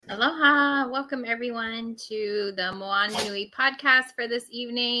Aloha. Welcome everyone to the Moana Nui podcast for this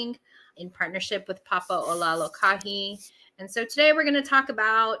evening in partnership with Papa Olalokahi. And so today we're going to talk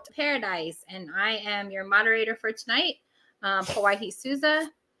about paradise, and I am your moderator for tonight, Hawaii Souza.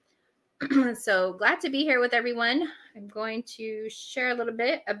 So glad to be here with everyone. I'm going to share a little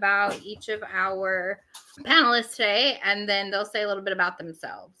bit about each of our panelists today, and then they'll say a little bit about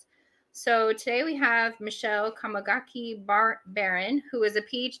themselves. So today we have Michelle Kamagaki Barron, who is a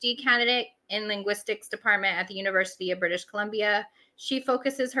PhD candidate in linguistics department at the University of British Columbia. She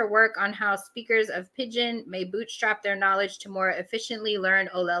focuses her work on how speakers of Pidgin may bootstrap their knowledge to more efficiently learn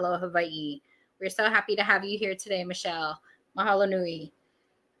Olelo Hawaii. We're so happy to have you here today, Michelle. Mahalo nui.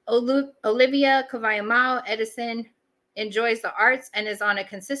 Olivia Kavayamau Edison enjoys the arts and is on a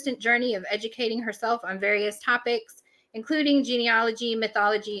consistent journey of educating herself on various topics, including genealogy,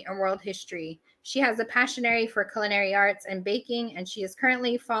 mythology, and world history. She has a passion for culinary arts and baking, and she is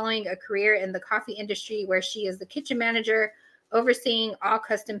currently following a career in the coffee industry where she is the kitchen manager, overseeing all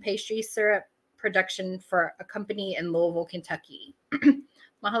custom pastry syrup production for a company in Louisville, Kentucky.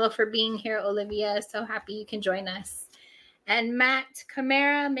 Mahalo for being here, Olivia. So happy you can join us. And Matt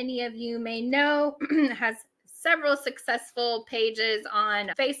Camara, many of you may know, has several successful pages on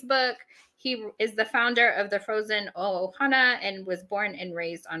Facebook. He is the founder of the Frozen Ohana and was born and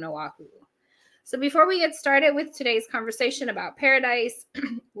raised on Oahu. So before we get started with today's conversation about paradise,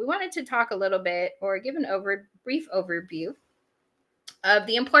 we wanted to talk a little bit or give an brief overview of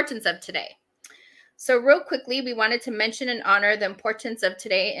the importance of today. So real quickly, we wanted to mention and honor the importance of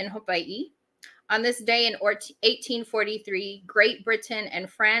today in Hawaii. On this day in 1843, Great Britain and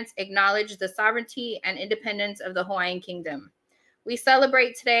France acknowledged the sovereignty and independence of the Hawaiian Kingdom. We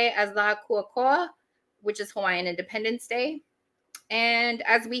celebrate today as La'akua, which is Hawaiian Independence Day. And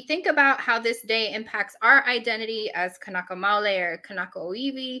as we think about how this day impacts our identity as Kanaka Maoli or Kanaka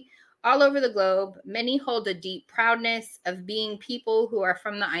Oiwi all over the globe, many hold a deep proudness of being people who are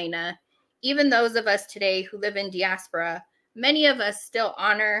from the Aina. Even those of us today who live in diaspora, many of us still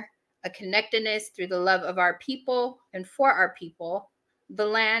honor a connectedness through the love of our people and for our people, the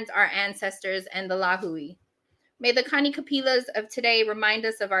land, our ancestors, and the Lahui. May the Kanikapilas of today remind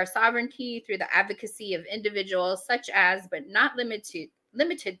us of our sovereignty through the advocacy of individuals such as, but not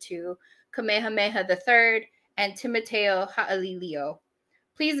limited to, Kamehameha III and Timoteo Ha'alilio.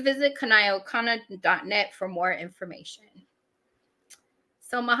 Please visit kanaiokana.net for more information.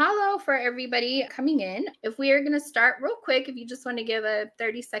 So mahalo for everybody coming in. If we are going to start real quick, if you just want to give a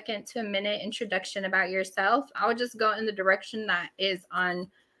 30-second to a minute introduction about yourself, I'll just go in the direction that is on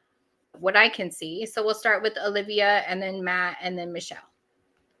what I can see. So we'll start with Olivia and then Matt and then Michelle.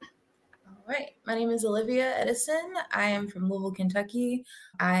 All right. My name is Olivia Edison. I am from Louisville, Kentucky.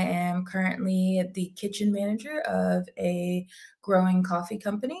 I am currently the kitchen manager of a growing coffee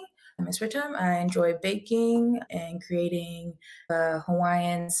company. Miss Ritam. I enjoy baking and creating a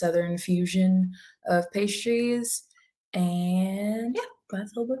Hawaiian Southern fusion of pastries. And yeah,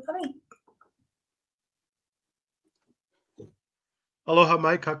 that's a little bit about me. Aloha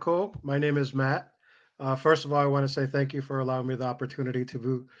mai kako. My name is Matt. First of all, I want to say thank you for allowing me the opportunity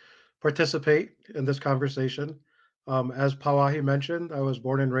to participate in this conversation. As Pauahi mentioned, I was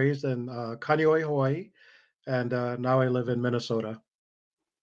born and raised in Kaneohe, Hawaii, and now I live in Minnesota.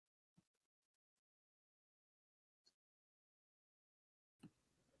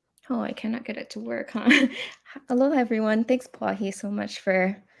 Oh, I cannot get it to work, huh? Hello, everyone. Thanks, Pauahi, so much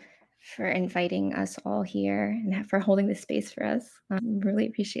for inviting us all here and for holding this space for us. Really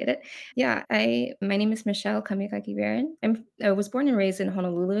appreciate it. Yeah, my name is Michelle Kamikaki Barron. I was born and raised in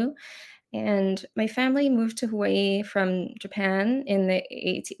Honolulu, and my family moved to Hawaii from Japan in the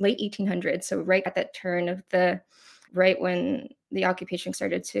late 1800s. So right at that turn of right when the occupation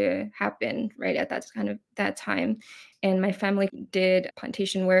started to happen, right at that time. And my family did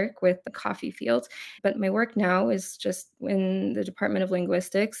plantation work with the coffee fields. But my work now is just in the Department of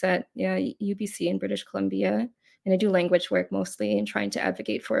Linguistics at UBC in British Columbia. And I do language work mostly and trying to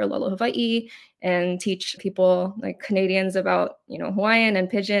advocate for Olelo Hawaii and teach people like Canadians about, Hawaiian and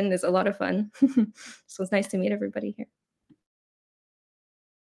Pidgin is a lot of fun. So it's nice to meet everybody here.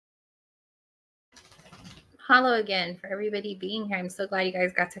 Mahalo again for everybody being here. I'm so glad you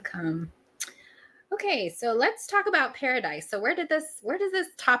guys got to come. Okay, so let's talk about paradise. So where does this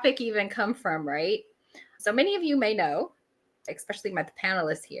topic even come from, right? So many of you may know, especially my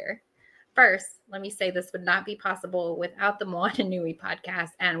panelists here. First, let me say this would not be possible without the Moana Nui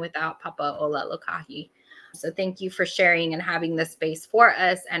podcast and without Papa Olalokahi. So thank you for sharing and having this space for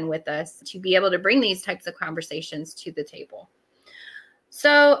us and with us to be able to bring these types of conversations to the table.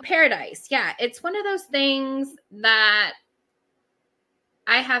 So paradise, yeah, it's one of those things that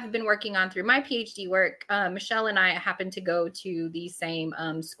I have been working on through my PhD work. Michelle and I happen to go to the same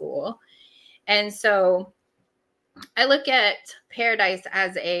school. And so I look at paradise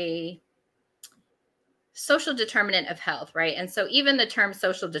as a social determinant of health, right? And so even the term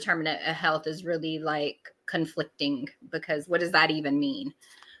social determinant of health is really like conflicting, because what does that even mean?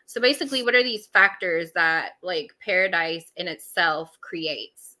 So basically, what are these factors that like paradise in itself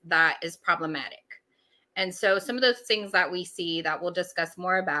creates that is problematic? And so some of those things that we see that we'll discuss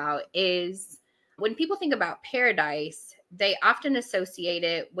more about is when people think about paradise, they often associate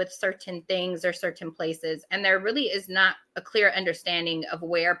it with certain things or certain places. And there really is not a clear understanding of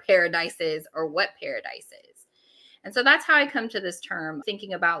where paradise is or what paradise is. And so that's how I come to this term,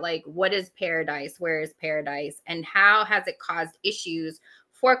 thinking about like, what is paradise? Where is paradise? And how has it caused issues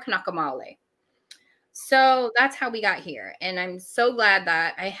for Kanakamale? So that's how we got here. And I'm so glad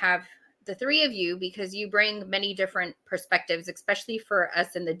that I have the three of you, because you bring many different perspectives, especially for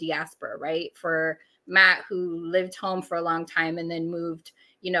us in the diaspora, right? For Matt, who lived home for a long time and then moved,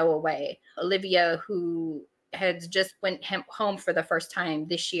 away. Olivia, who has just went home for the first time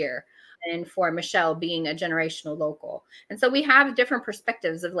this year. And for Michelle, being a generational local. And so we have different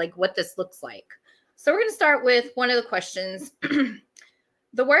perspectives of like what this looks like. So we're going to start with one of the questions.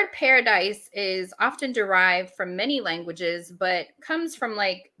 The word paradise is often derived from many languages, but comes from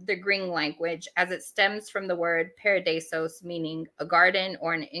like the Greek language, as it stems from the word paradisos, meaning a garden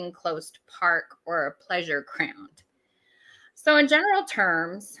or an enclosed park or a pleasure ground. So in general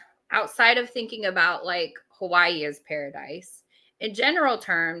terms, outside of thinking about like Hawaii as paradise, in general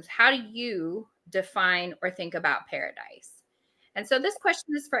terms, how do you define or think about paradise? And so this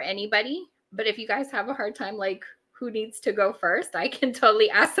question is for anybody, but if you guys have a hard time, like who needs to go first, I can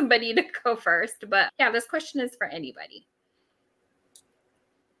totally ask somebody to go first. But yeah, this question is for anybody.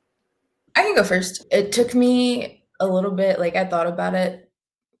 I can go first. It took me a little bit, like I thought about it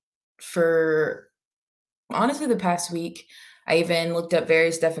for honestly the past week. I even looked up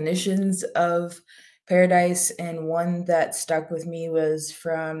various definitions of paradise, and one that stuck with me was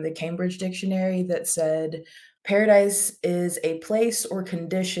from the Cambridge Dictionary that said, paradise is a place or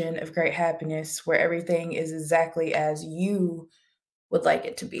condition of great happiness where everything is exactly as you would like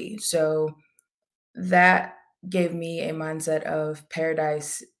it to be. So that gave me a mindset of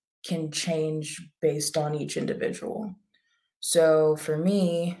paradise can change based on each individual. So for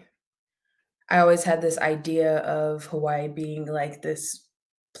me, I always had this idea of Hawaii being like this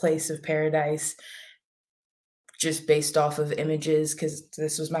place of paradise just based off of images, because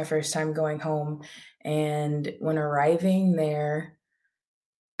this was my first time going home. And when arriving there,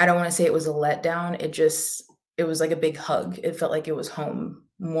 I don't want to say it was a letdown. It was like a big hug. It felt like it was home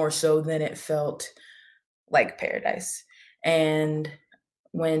more so than it felt like paradise. And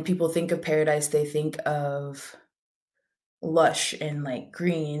when people think of paradise, they think of lush and like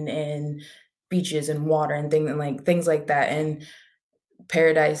green and beaches and water and things like that. And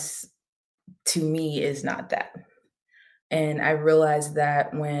paradise to me is not that. And I realized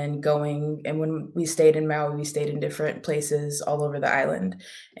that when we stayed in Maui, we stayed in different places all over the island.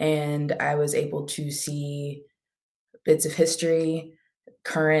 And I was able to see bits of history,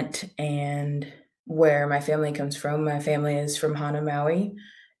 current, and where my family comes from. My family is from Hana, Maui.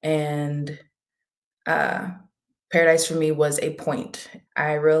 And uh, paradise for me was a point.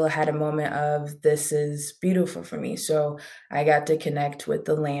 I really had a moment of this is beautiful for me. So I got to connect with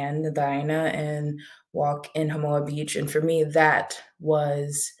the land, the Aina, and walk in Hamoa Beach. And for me, that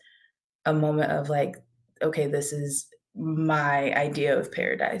was a moment of like, okay, this is my idea of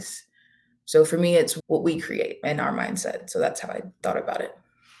paradise. So for me, it's what we create in our mindset. So that's how I thought about it.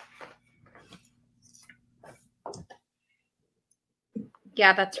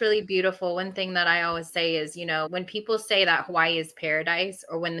 Yeah, that's really beautiful. One thing that I always say is, when people say that Hawaii is paradise,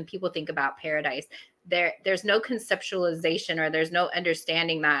 or when the people think about paradise, there's no conceptualization or there's no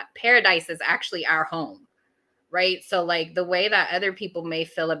understanding that paradise is actually our home, right? So like the way that other people may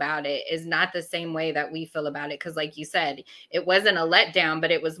feel about it is not the same way that we feel about it. Cause like you said, it wasn't a letdown,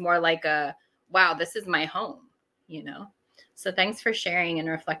 but it was more like a, wow, this is my home. So thanks for sharing and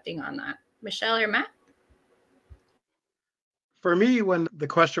reflecting on that. Michelle or Matt? For me, when the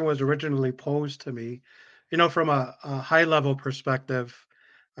question was originally posed to me, from a high level perspective,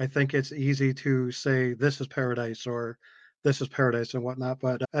 I think it's easy to say this is paradise or this is paradise and whatnot.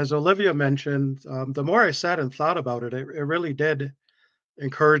 But as Olivia mentioned, the more I sat and thought about it, it really did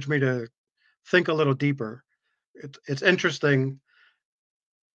encourage me to think a little deeper. It's interesting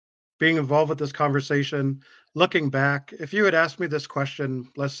being involved with this conversation. Looking back, if you had asked me this question,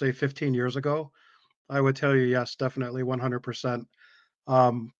 let's say 15 years ago, I would tell you yes, definitely 100%.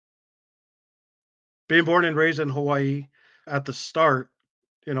 Um, Being born and raised in Hawaii at the start,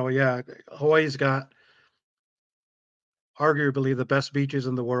 Yeah, Hawaii's got arguably the best beaches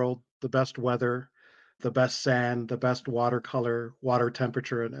in the world, the best weather, the best sand, the best watercolor, water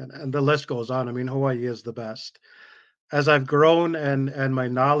temperature, and the list goes on. I mean, Hawaii is the best. As I've grown and my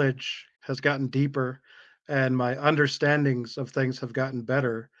knowledge has gotten deeper and my understandings of things have gotten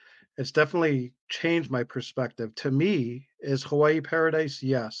better, it's definitely changed my perspective. To me, is Hawaii paradise?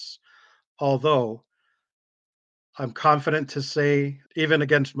 Yes. Although I'm confident to say, even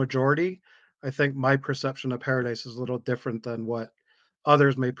against majority, I think my perception of paradise is a little different than what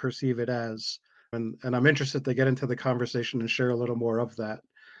others may perceive it as. And I'm interested to get into the conversation and share a little more of that.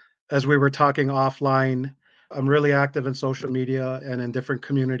 As we were talking offline, I'm really active in social media and in different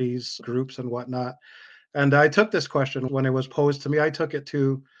communities, groups, and whatnot. And I took this question when it was posed to me. I took it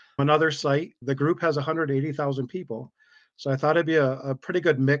to another site. The group has 180,000 people. So I thought it'd be a pretty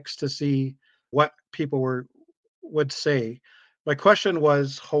good mix to see what people would say. My question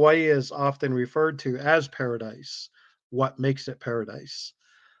was, Hawaii is often referred to as paradise. What makes it paradise?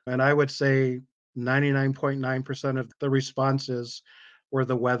 And I would say 99.9% of the responses were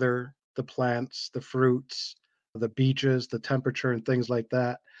the weather, the plants, the fruits, the beaches, the temperature, and things like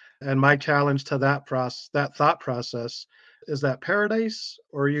that. And my challenge to that thought process, is that paradise,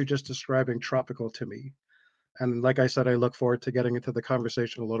 or are you just describing tropical to me? And like I said, I look forward to getting into the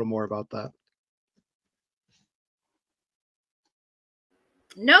conversation a little more about that.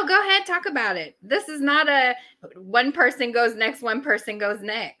 No, go ahead, talk about it. This is not a one person goes next, one person goes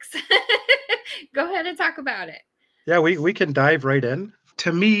next. Go ahead and talk about it. Yeah, we can dive right in.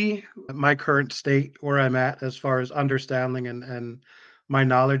 To me, my current state, where I'm at as far as understanding and my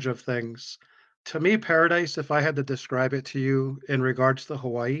knowledge of things, to me, paradise, if I had to describe it to you in regards to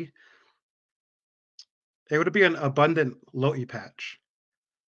Hawaii, it would be an abundant lo'i patch,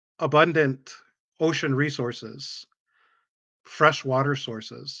 abundant ocean resources, fresh water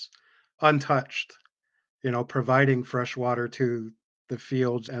sources, untouched, providing fresh water to the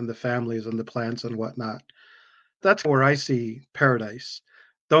fields and the families and the plants and whatnot. That's where I see paradise.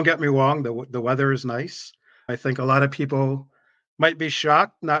 Don't get me wrong, the weather is nice. I think a lot of people might be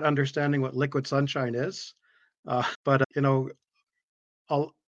shocked not understanding what liquid sunshine is. But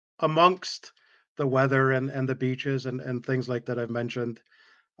al- amongst the weather and the beaches and things like that I've mentioned,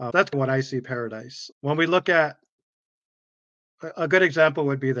 that's when I see paradise. When we look at a good example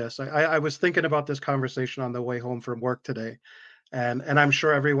would be this. I was thinking about this conversation on the way home from work today, and I'm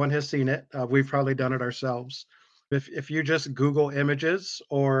sure everyone has seen it. We've probably done it ourselves. If you just Google images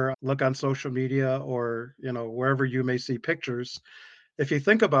or look on social media or wherever you may see pictures, if you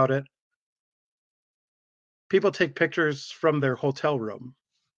think about it, people take pictures from their hotel room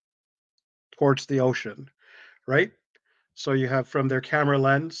towards the ocean, right? So you have from their camera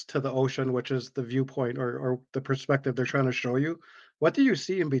lens to the ocean, which is the viewpoint or the perspective they're trying to show you. What do you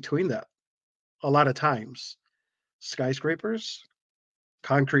see in between that? A lot of times, skyscrapers,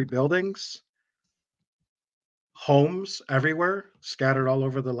 concrete buildings, homes everywhere, scattered all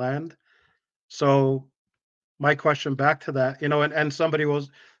over the land. So my question back to that, and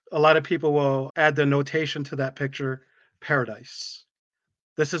a lot of people will add the notation to that picture, paradise.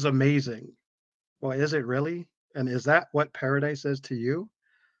 This is amazing. Well, is it really? And is that what paradise is to you?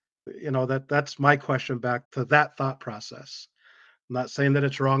 That's my question back to that thought process. I'm not saying that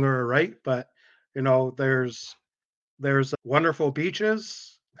it's wrong or right, but there's wonderful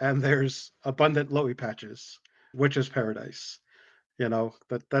beaches and there's abundant lowy patches, which is paradise.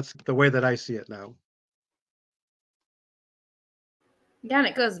 That's the way that I see it now. Yeah, and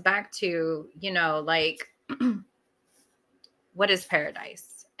it goes back to, like, what is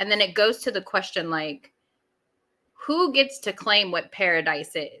paradise? And then it goes to the question, like, who gets to claim what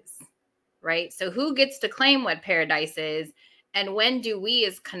paradise is, right? So who gets to claim what paradise is? And when do we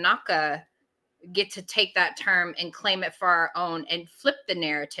as Kanaka get to take that term and claim it for our own and flip the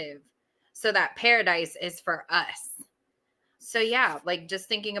narrative so that paradise is for us? So yeah, like just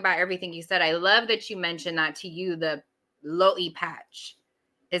thinking about everything you said, I love that you mentioned that to you, the lo'i patch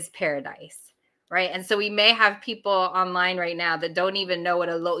is paradise, right? And so we may have people online right now that don't even know what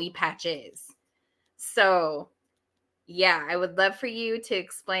a lo'i patch is. So yeah, I would love for you to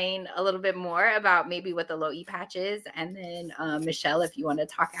explain a little bit more about maybe what the lo'i patch is. And then Michelle, if you want to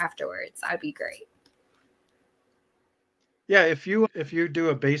talk afterwards, that'd be great. Yeah, if you do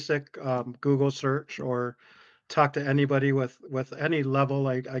a basic Google search or talk to anybody with any level,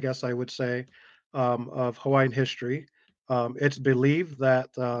 I guess I would say, of Hawaiian history, it's believed that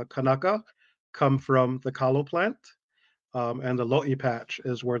Kanaka come from the kalo plant, and the lo'i patch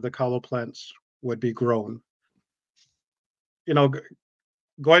is where the kalo plants would be grown. You know, g-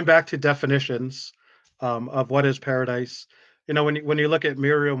 Going back to definitions of what is paradise, when you look at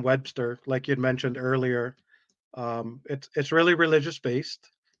Merriam-Webster, like you'd mentioned earlier, it's really religious based,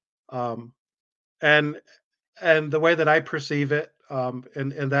 um, and the way that I perceive it,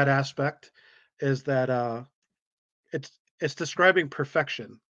 in that aspect, is that it's describing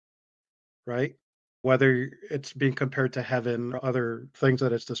perfection, right? Whether it's being compared to heaven or other things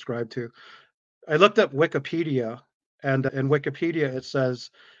that it's described to. I looked up Wikipedia, and in Wikipedia it says,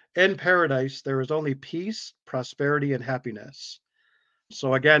 "In paradise there is only peace, prosperity, and happiness."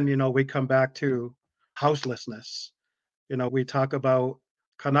 So again, we come back to houselessness. We talk about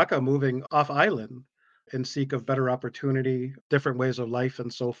Kanaka moving off island in seek of better opportunity, different ways of life,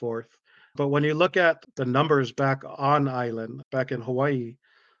 and so forth. But when you look at the numbers back on island, back in Hawaii,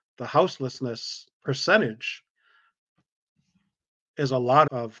 the houselessness percentage is a lot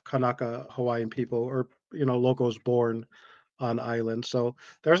of Kanaka Hawaiian people, or locals born on island. So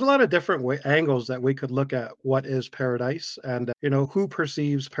there's a lot of different angles that we could look at what is paradise, and who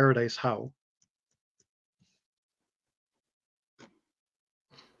perceives paradise how.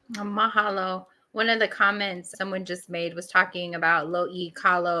 Mahalo. One of the comments someone just made was talking about Lo'i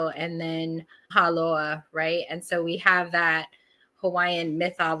Kalo and then Haloa, right? And so we have that Hawaiian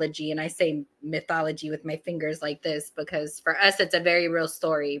mythology. And I say mythology with my fingers like this because for us, it's a very real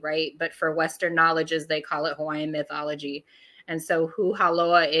story, right? But for Western knowledges, they call it Hawaiian mythology. And so who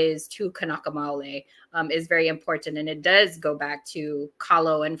Haloa is to Kanaka Maoli is very important. And it does go back to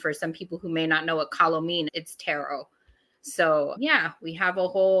Kalo. And for some people who may not know what Kalo mean, it's tarot. So yeah, we have a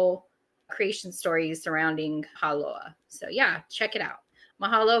whole creation story surrounding Haloa. So yeah, check it out.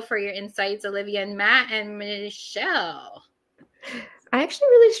 Mahalo for your insights, Olivia and Matt and Michelle. I actually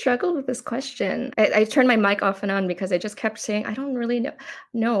really struggled with this question. I turned my mic off and on because I just kept saying, I don't really know.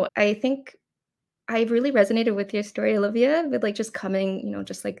 No, I think I really resonated with your story, Olivia, with like just coming,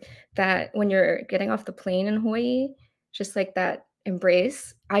 just like that when you're getting off the plane in Hawaii, just like that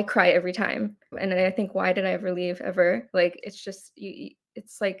embrace. I cry every time. And I think, why did I ever leave ever? Like, it's just,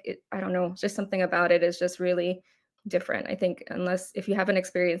 it's like, I don't know, just something about it is just really different. I think, if you haven't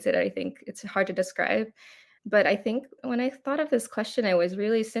experienced it, I think it's hard to describe. But I think when I thought of this question, I was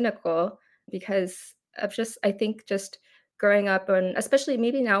really cynical because of I think just growing up, and especially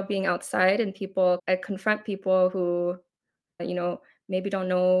maybe now being outside and I confront people who, maybe don't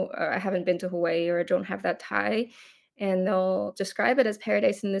know, or I haven't been to Hawaii or don't have that tie. And they'll describe it as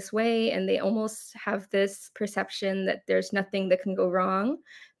paradise in this way. And they almost have this perception that there's nothing that can go wrong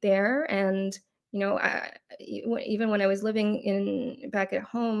there. And, even when I was living back at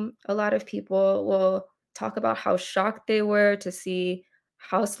home, a lot of people will talk about how shocked they were to see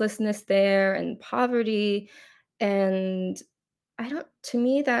houselessness there and poverty. And to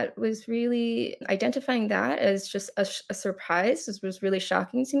me, that was really identifying that as just a surprise. This was really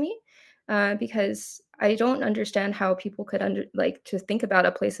shocking to me because I don't understand how people could to think about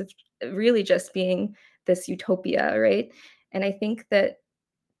a place of really just being this utopia, right? And I think that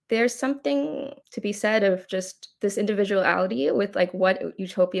there's something to be said of just this individuality with like what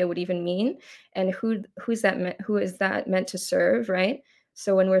utopia would even mean and who is that meant to serve, right?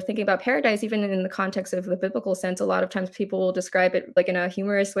 So when we're thinking about paradise, even in the context of the biblical sense, a lot of times people will describe it like in a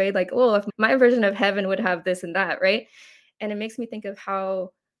humorous way, like, oh, if my version of heaven would have this and that, right? And it makes me think of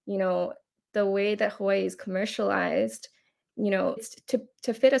how, the way that Hawaii is commercialized, it's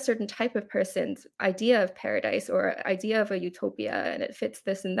to fit a certain type of person's idea of paradise or idea of a utopia, and it fits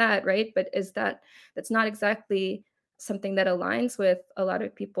this and that, right? But that's not exactly something that aligns with a lot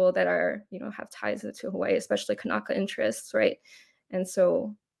of people that are, have ties to Hawaii, especially Kanaka interests, right? And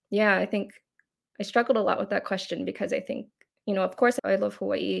so, yeah, I think I struggled a lot with that question because I think, of course I love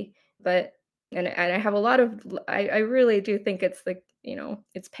Hawaii, but and I have a lot of I really do think it's like,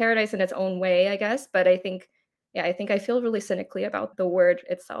 it's paradise in its own way, I guess. But I think, yeah, I think I feel really cynically about the word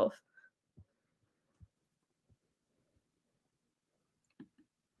itself.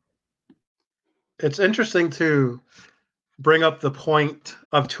 It's interesting to bring up the point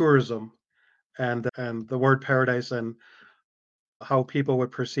of tourism and the word paradise and how people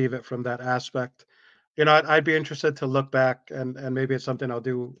would perceive it from that aspect. I'd be interested to look back, and maybe it's something I'll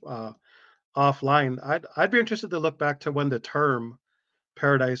do offline. I'd be interested to look back to when the term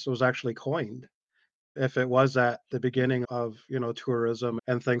paradise was actually coined, if it was at the beginning of tourism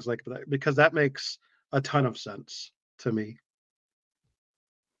and things like that, because that makes a ton of sense to me.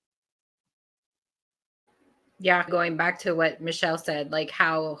 Yeah, going back to what Michelle said, like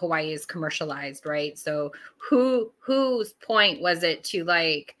how Hawaii is commercialized, right? So whose point was it to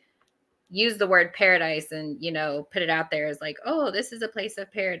like use the word paradise and put it out there as like, oh, this is a place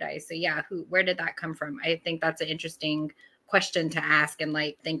of paradise? So yeah, where did that come from? I think that's an interesting question to ask and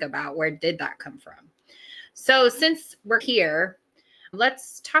like think about, where did that come from? So since we're here,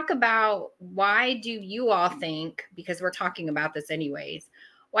 let's talk about why do you all think, because we're talking about this anyways,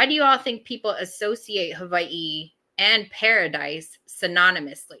 why do you all think people associate Hawaii and paradise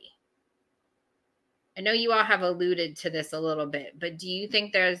synonymously? I know you all have alluded to this a little bit, but do you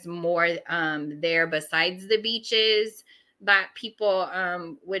think there's more there besides the beaches that people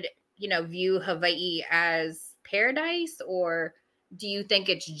would, view Hawaii as paradise? Or do you think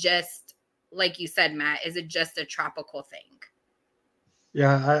it's just, like you said, Matt, is it just a tropical thing?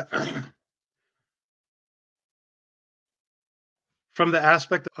 Yeah, from the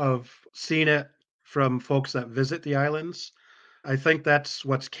aspect of seeing it from folks that visit the islands, I think that's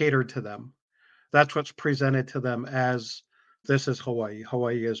what's catered to them. That's what's presented to them as this is Hawaii.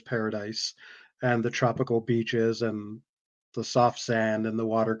 Hawaii is paradise, and the tropical beaches and the soft sand and the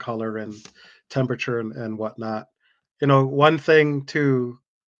watercolor and temperature and whatnot. One thing to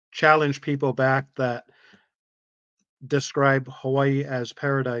challenge people back that describe Hawaii as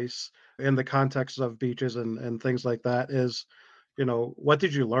paradise in the context of beaches and things like that is, what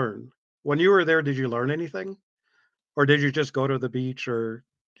did you learn? When you were there, did you learn anything? Or did you just go to the beach or,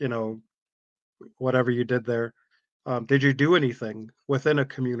 you know, whatever you did there? Did you do anything within a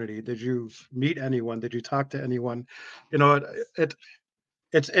community? Did you meet anyone? Did you talk to anyone? You know, it, it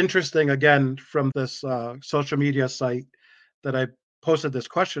it's interesting again from this social media site that I posted this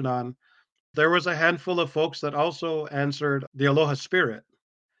question on. There was a handful of folks that also answered the Aloha Spirit,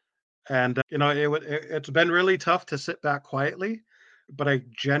 and it's been really tough to sit back quietly, but I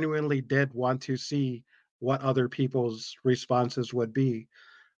genuinely did want to see what other people's responses would be.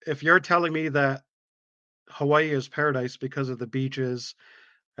 If you're telling me that Hawaii is paradise because of the beaches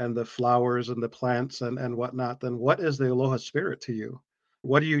and the flowers and the plants and whatnot, then what is the Aloha Spirit to you?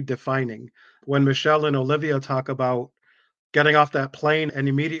 What are you defining? When Michelle and Olivia talk about getting off that plane and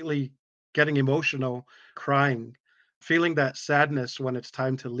immediately getting emotional, crying, feeling that sadness when it's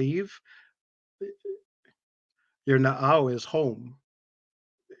time to leave, your na'au is home.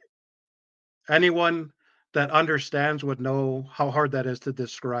 Anyone that understands would know how hard that is to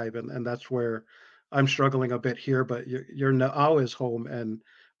describe, and that's where I'm struggling a bit here, but your na'au is home, and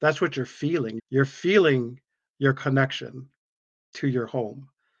that's what you're feeling. You're feeling your connection to your home.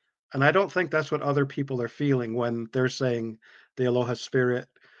 And I don't think that's what other people are feeling when they're saying the Aloha Spirit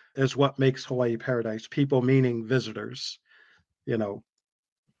is what makes Hawaii paradise. People meaning visitors, you know.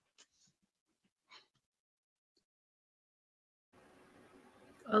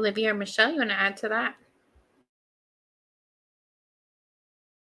 Olivia or Michelle, you want to add to that?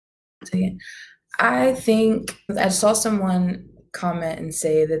 I think I saw someone comment and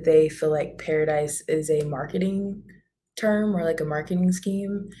say that they feel like paradise is a marketing term or like a marketing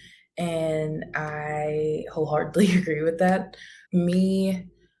scheme. And I wholeheartedly agree with that. Me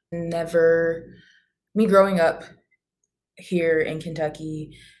never, me growing up here in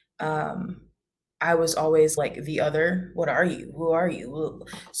Kentucky, I was always like the other. What are you? Who are you?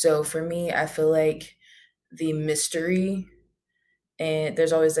 So for me, I feel like the mystery, and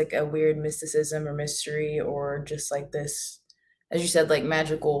there's always like a weird mysticism or mystery or just like this, as you said, like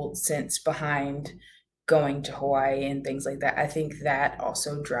magical sense behind going to Hawaii and things like that. I think that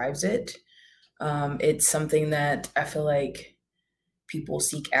also drives it. It's something that I feel like people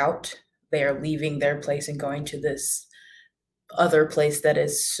seek out. They are leaving their place and going to this other place that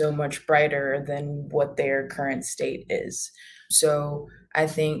is so much brighter than what their current state is. So I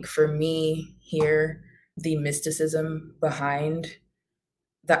think for me here, the mysticism behind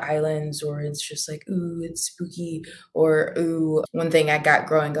the islands, or it's just like, ooh, it's spooky, or ooh, one thing I got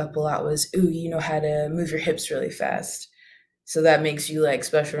growing up a lot was, ooh, you know how to move your hips really fast. So that makes you like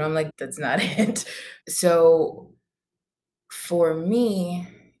special. And I'm like, that's not it. So for me,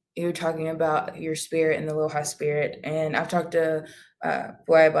 you're talking about your spirit and the Aloha Spirit. And I've talked to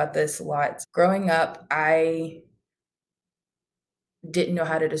Boy about this a lot. Growing up, I didn't know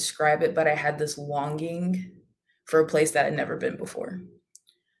how to describe it, but I had this longing for a place that I'd never been before.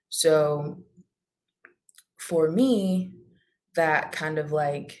 So for me, that kind of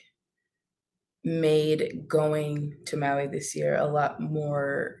like made going to Maui this year a lot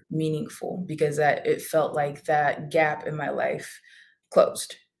more meaningful because it felt like that gap in my life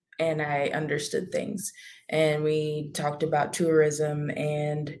closed and I understood things. And we talked about tourism,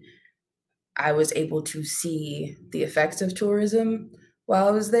 and I was able to see the effects of tourism while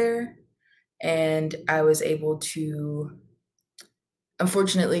I was there. And I was able to,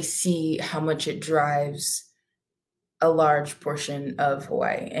 unfortunately, see how much it drives a large portion of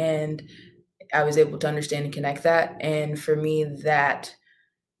Hawaii. And I was able to understand and connect that. And for me, that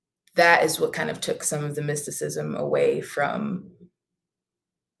is what kind of took some of the mysticism away from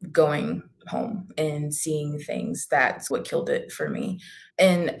going home and seeing things. That's what killed it for me.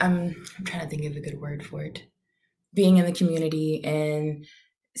 And I'm trying to think of a good word for it. Being in the community and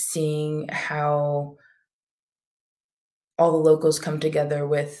seeing how all the locals come together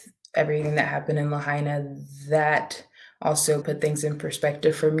with everything that happened in Lahaina, that also put things in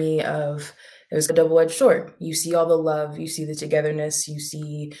perspective for me of it was a double-edged sword. You see all the love, you see the togetherness, you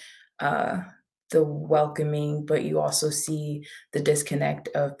see uh, the welcoming, but you also see the disconnect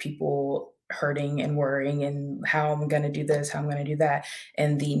of people hurting and worrying and how I'm going to do this, how I'm going to do that,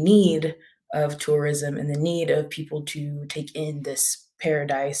 and the need of tourism and the need of people to take in this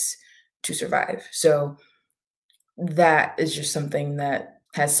paradise to survive. So that is just something that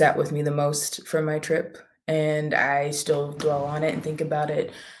has sat with me the most from my trip, and I still dwell on it and think about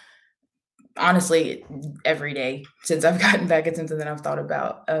it honestly every day since I've gotten back. It's something that I've thought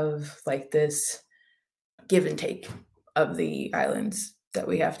about of like this give and take of the islands that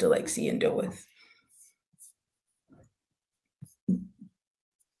we have to like see and deal with.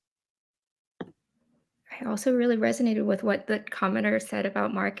 I also really resonated with what the commenter said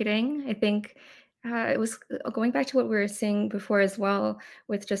about marketing. I think it was going back to what we were saying before as well,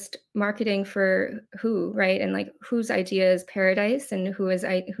 with just marketing for who, right? And like whose idea is paradise, and whose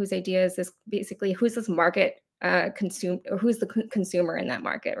idea is this, basically who's this market consume, or who's the consumer in that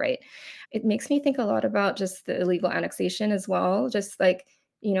market, right? It makes me think a lot about just the illegal annexation as well. Just like,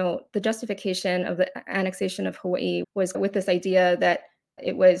 the justification of the annexation of Hawaii was with this idea that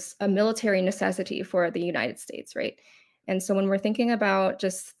it was a military necessity for the United States, right? And so when we're thinking about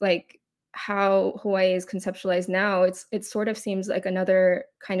just like how Hawaii is conceptualized now, it sort of seems like another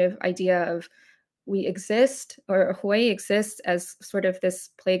kind of idea of we exist, or Hawaii exists as sort of this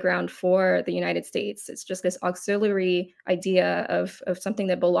playground for the United States. It's just this auxiliary idea of something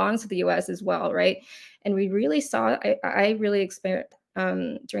that belongs to the US as well, right? And we really saw, I really experienced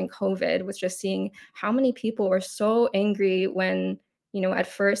during COVID, was just seeing how many people were so angry when, at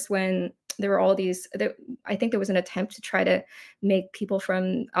first when there were all these, I think there was an attempt to try to make people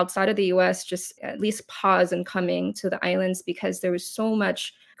from outside of the US just at least pause in coming to the islands, because there was so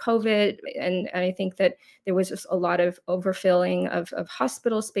much COVID. And I think that there was just a lot of overfilling of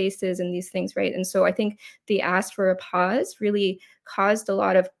hospital spaces and these things, right? And so I think the ask for a pause really caused a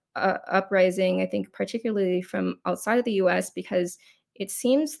lot of uprising, I think, particularly from outside of the US, because it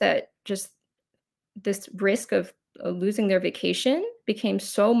seems that just this risk of losing their vacation became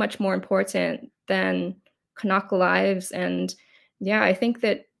so much more important than Kanaka lives. And yeah, I think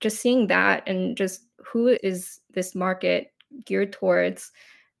that just seeing that and just who is this market geared towards,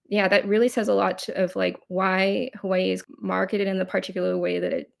 yeah, that really says a lot of like why Hawaii is marketed in the particular way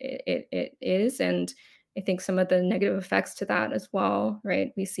that it is. And I think some of the negative effects to that as well,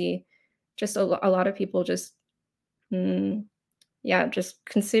 right? We see just a lot of people just, yeah, just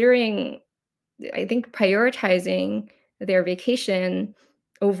considering, I think, prioritizing their vacation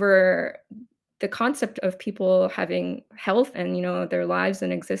over the concept of people having health and, their lives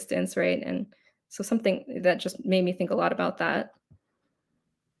and existence, right? And so something that just made me think a lot about that.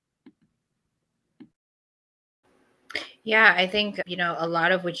 Yeah, I think, a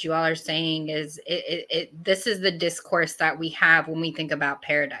lot of what you all are saying is this is the discourse that we have when we think about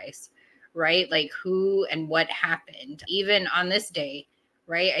paradise, right? Like who and what happened, even on this day,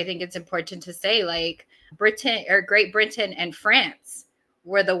 right? I think it's important to say like Britain or Great Britain and France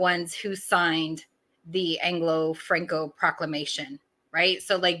were the ones who signed the Anglo-Franco proclamation, right?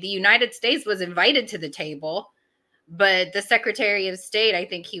 So like the United States was invited to the table, but the Secretary of State, I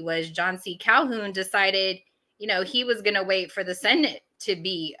think he was John C. Calhoun, decided, he was going to wait for the Senate to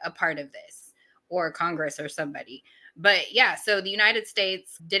be a part of this, or Congress or somebody. But yeah, so the United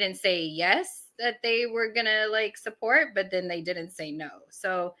States didn't say yes that they were going to like support, but then they didn't say no.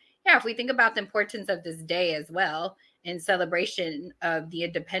 So yeah, if we think about the importance of this day as well in celebration of the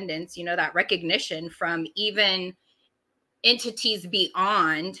independence, that recognition from even entities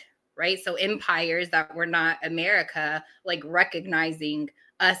beyond, right? So empires that were not America, like recognizing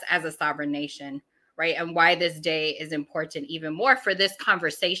us as a sovereign nation, right? And why this day is important even more for this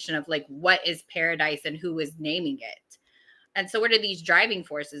conversation of like, what is paradise and who is naming it? And so what are these driving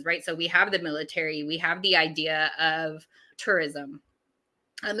forces, right? So we have the military, we have the idea of tourism,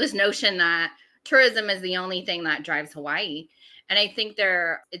 and this notion that tourism is the only thing that drives Hawaii. And I think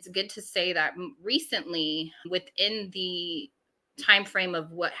it's good to say that recently, within the time frame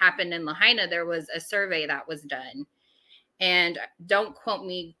of what happened in Lahaina, there was a survey that was done. And don't quote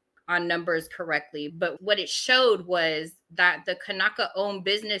me on numbers correctly, but what it showed was that the Kanaka-owned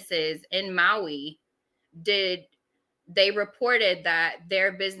businesses in Maui they reported that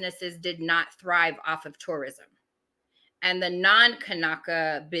their businesses did not thrive off of tourism. And the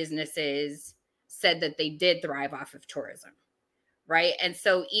non-Kanaka businesses said that they did thrive off of tourism. Right. And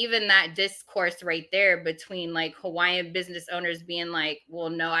so even that discourse right there between like Hawaiian business owners being like, well,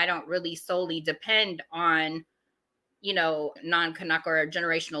 no, I don't really solely depend on, non-Kanaka or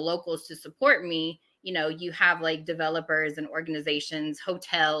generational locals to support me. You have like developers and organizations,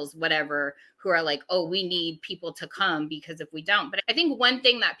 hotels, whatever, who are like, oh, we need people to come because if we don't. But I think one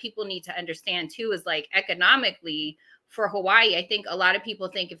thing that people need to understand too is like economically for Hawaii, I think a lot of people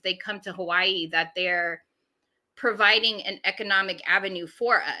think if they come to Hawaii that they're providing an economic avenue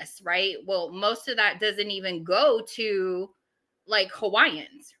for us, right? Well, most of that doesn't even go to like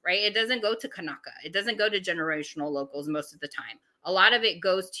Hawaiians, right? It doesn't go to Kanaka. It doesn't go to generational locals most of the time. A lot of it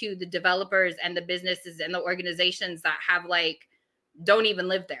goes to the developers and the businesses and the organizations that have like don't even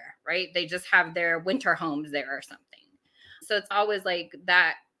live there, right? They just have their winter homes there or something. So it's always like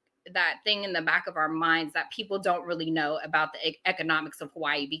that thing in the back of our minds that people don't really know about the economics of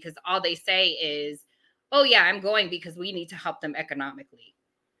Hawaii because all they say is, oh yeah, I'm going because we need to help them economically,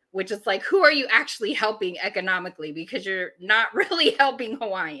 which is like, who are you actually helping economically? Because you're not really helping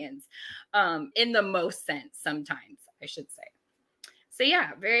Hawaiians in the most sense sometimes, I should say. So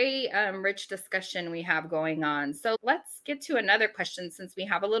yeah, very rich discussion we have going on. So let's get to another question since we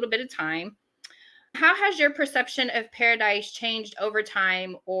have a little bit of time. How has your perception of paradise changed over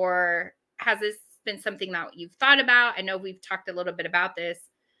time, or has this been something that you've thought about? I know we've talked a little bit about this.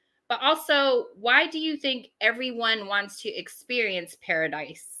 But also, why do you think everyone wants to experience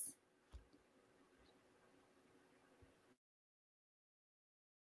paradise?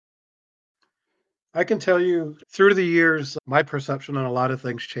 I can tell you through the years, my perception on a lot of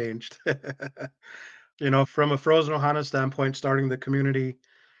things changed. From a Frozen Ohana standpoint, starting the community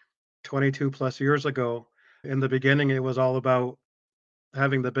 22 plus years ago, in the beginning, it was all about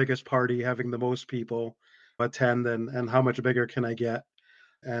having the biggest party, having the most people attend, and how much bigger can I get?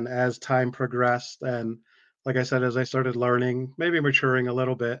 And as time progressed, and like I said, as I started learning, maybe maturing a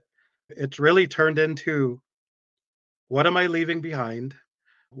little bit, it's really turned into what am I leaving behind?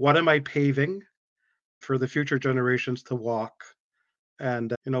 What am I paving for the future generations to walk?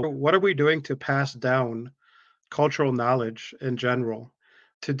 And, what are we doing to pass down cultural knowledge in general,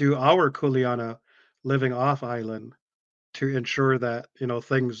 to do our kuleana living off island to ensure that,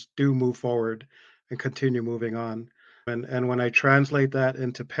 things do move forward and continue moving on. And when I translate that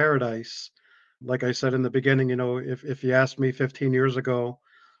into paradise, like I said in the beginning, if you asked me 15 years ago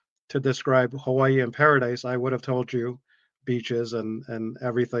to describe Hawaii and paradise, I would have told you beaches and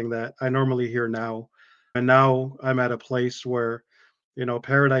everything that I normally hear now. And now I'm at a place where,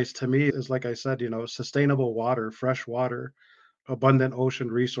 paradise to me is, like I said, sustainable water, fresh water, abundant ocean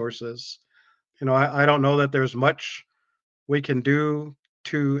resources. I don't know that there's much we can do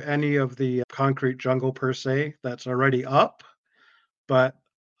to any of the concrete jungle per se that's already up, but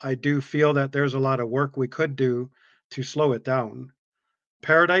I do feel that there's a lot of work we could do to slow it down.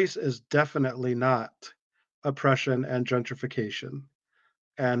 Paradise is definitely not oppression and gentrification.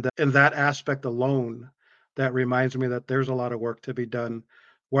 And in that aspect alone, that reminds me that there's a lot of work to be done,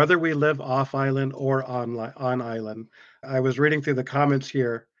 whether we live off island or on island. I was reading through the comments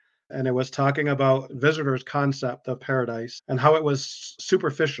here, and it was talking about visitors' concept of paradise and how it was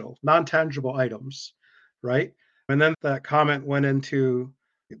superficial, non tangible items, right? And then that comment went into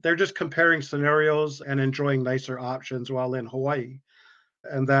they're just comparing scenarios and enjoying nicer options while in Hawaii,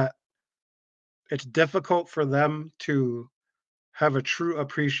 and that it's difficult for them to have a true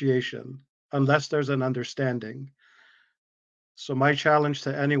appreciation unless there's an understanding. So, my challenge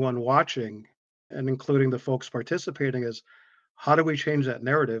to anyone watching, and including the folks participating, is how do we change that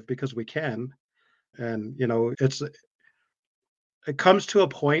narrative? Because we can. And, it comes to a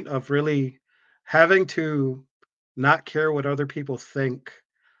point of really having to not care what other people think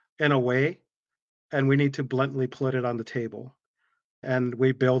in a way, and we need to bluntly put it on the table. And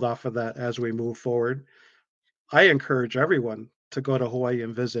we build off of that as we move forward. I encourage everyone to go to Hawaii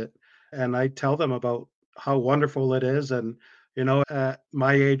and visit, and I tell them about how wonderful it is. And, at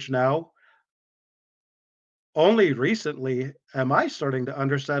my age now, only recently am I starting to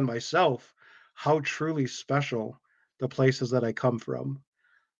understand myself how truly special the places that I come from.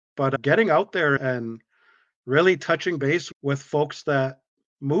 But getting out there and really touching base with folks that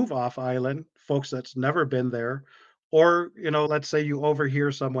move off island, folks that's never been there, or, let's say you overhear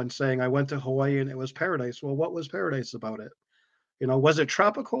someone saying, I went to Hawaii and it was paradise. Well, what was paradise about it? Was it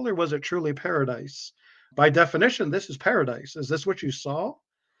tropical or was it truly paradise? By definition, this is paradise. Is this what you saw?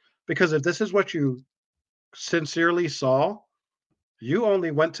 Because if this is what you sincerely saw, you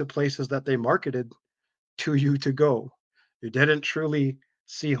only went to places that they marketed to you to go. You didn't truly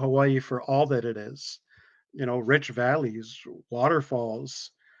see Hawaii for all that it is. rich valleys,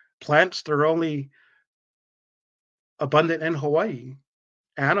 waterfalls, plants that are only abundant in Hawaii,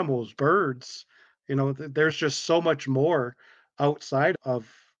 animals, birds. There's just so much more outside of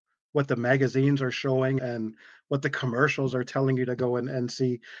what the magazines are showing and what the commercials are telling you to go and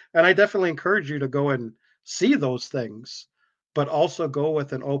see. And I definitely encourage you to go and see those things, but also go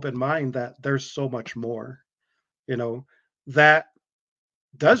with an open mind that there's so much more, you know, that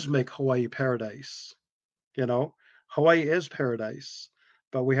does make Hawaii paradise. You know, Hawaii is paradise,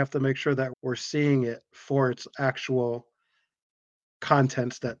 but we have to make sure that we're seeing it for its actual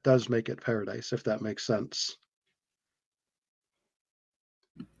contents that does make it paradise, if that makes sense.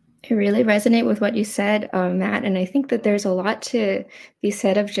 I really resonate with what you said, Matt, and I think that there's a lot to be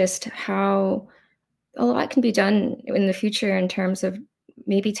said of just how a lot can be done in the future in terms of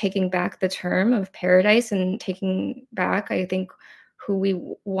maybe taking back the term of paradise and taking back, I think, who we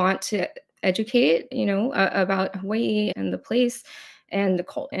want to educate, about Hawaii and the place and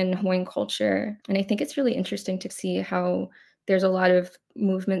and Hawaiian culture. And I think it's really interesting to see how there's a lot of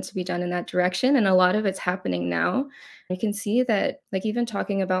movement to be done in that direction, and a lot of it's happening now. You can see that, like, even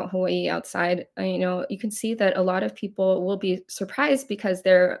talking about Hawaii outside, you can see that a lot of people will be surprised because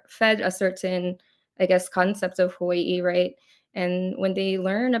they're fed a certain, I guess, concepts of Hawaii, right? And when they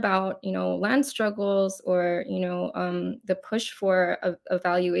learn about, land struggles or, the push for a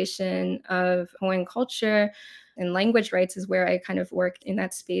valuation of Hawaiian culture and language rights is where I kind of worked in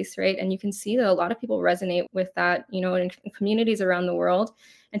that space, right? And you can see that a lot of people resonate with that, in communities around the world,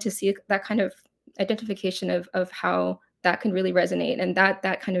 and to see that kind of identification of how that can really resonate and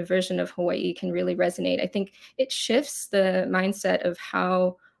that kind of version of Hawaii can really resonate. I think it shifts the mindset of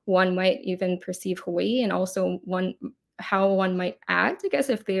how one might even perceive Hawaii, and also how one might act, I guess,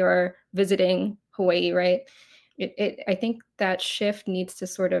 if they are visiting Hawaii, right? I think that shift needs to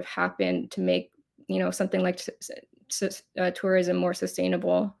sort of happen to make, something like tourism more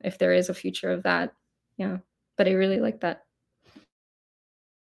sustainable, if there is a future of that. Yeah, but I really like that.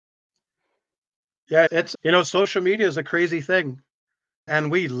 Yeah, social media is a crazy thing.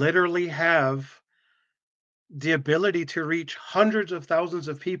 And we literally have the ability to reach hundreds of thousands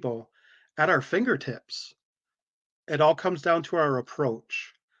of people at our fingertips. It all comes down to our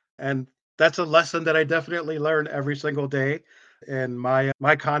approach. And that's a lesson that I definitely learn every single day in my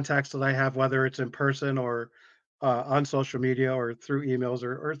contacts that I have, whether it's in person or on social media or through emails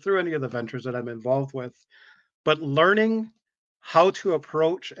or through any of the ventures that I'm involved with. But learning how to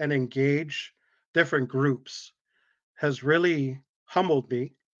approach and engage different groups has really humbled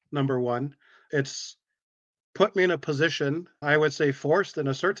me. Number one, it's put me in a position, I would say forced in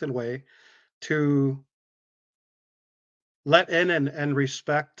a certain way, to let in and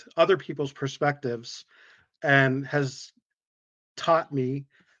respect other people's perspectives, and has taught me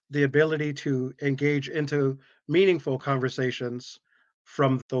the ability to engage into meaningful conversations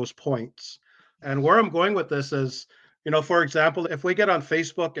from those points. And where I'm going with this is, for example, if we get on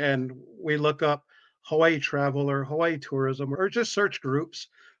Facebook and we look up Hawaii travel or Hawaii tourism or just search groups,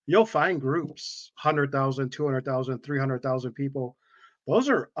 you'll find groups 100,000, 200,000, 300,000 people. Those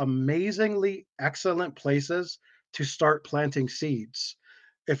are amazingly excellent places to start planting seeds.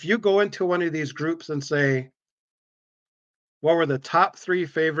 If you go into one of these groups and say, what were the top 3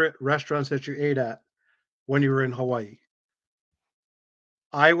 favorite restaurants that you ate at when you were in Hawaii?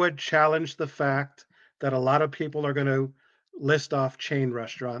 I would challenge the fact that a lot of people are gonna list off chain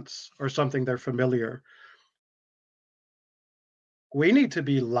restaurants or something they're familiar. We need to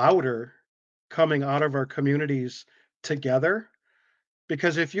be louder coming out of our communities together,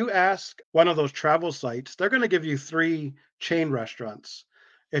 because if you ask one of those travel sites, they're gonna give you 3 chain restaurants.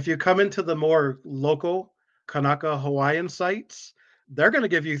 If you come into the more local Kanaka Hawaiian sites, they're gonna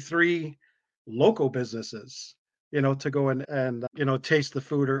give you 3 local businesses, to go and taste the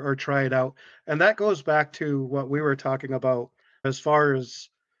food or try it out. And that goes back to what we were talking about as far as,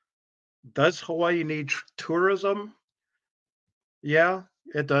 does Hawaii need tourism? Yeah,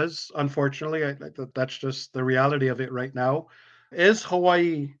 it does. Unfortunately, that's just the reality of it right now. Is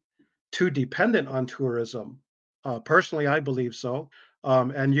Hawaii too dependent on tourism? Personally, I believe so.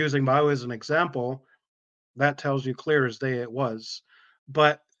 And using Maui as an example, that tells you clear as day it was.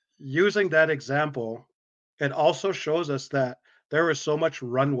 But using that example, it also shows us that there is so much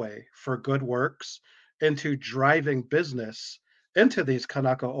runway for good works into driving business into these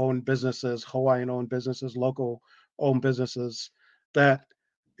Kanaka owned businesses, Hawaiian owned businesses, local owned businesses, that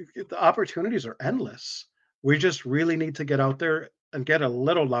the opportunities are endless. We just really need to get out there and get a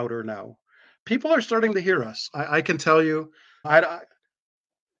little louder now. People are starting to hear us. I can tell you, I,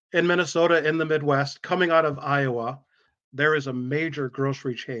 in Minnesota, in the Midwest, coming out of Iowa, there is a major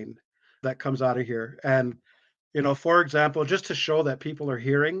grocery chain that comes out of here. And, for example, just to show that people are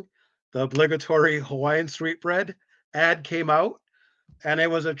hearing, the obligatory Hawaiian sweetbread ad came out, and it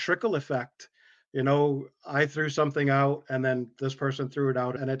was a trickle effect. I threw something out, and then this person threw it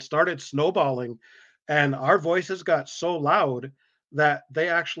out, and it started snowballing. And our voices got so loud that they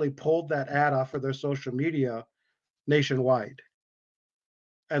actually pulled that ad off of their social media nationwide.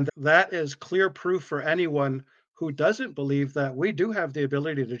 And that is clear proof for anyone who doesn't believe that we do have the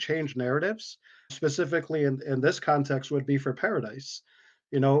ability to change narratives, specifically in this context would be for paradise.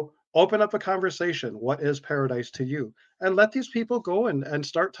 Open up a conversation. What is paradise to you? And let these people go and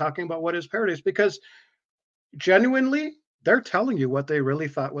start talking about what is paradise, because genuinely, they're telling you what they really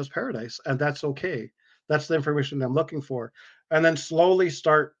thought was paradise, and that's okay. That's the information I'm looking for. And then slowly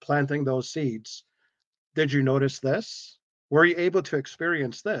start planting those seeds. Did you notice this? Were you able to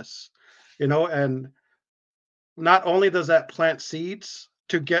experience this? And not only does that plant seeds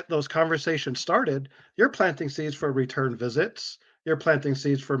to get those conversations started, you're planting seeds for return visits. You're planting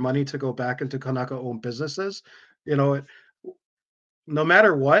seeds for money to go back into Kanaka-owned businesses. No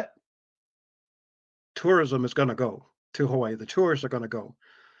matter what, tourism is going to go to Hawaii. The tourists are going to go.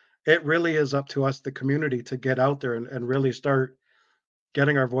 It really is up to us, the community, to get out there and really start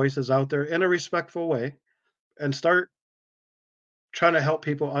getting our voices out there in a respectful way and start trying to help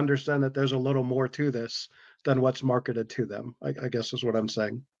people understand that there's a little more to this than what's marketed to them, I guess is what I'm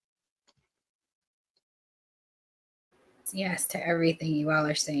saying. Yes, to everything you all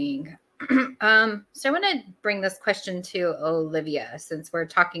are saying. So I want to bring this question to Olivia, since we're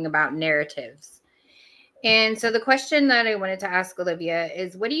talking about narratives. And so the question that I wanted to ask Olivia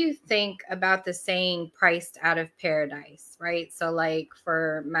is, what do you think about the saying priced out of paradise, right? So like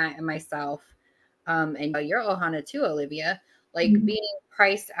for Matt and myself, and your Ohana too, Olivia, like being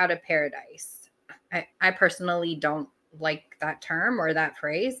priced out of paradise. I personally don't like that term or that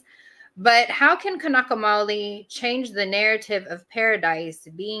phrase, but how can Kanaka Maoli change the narrative of paradise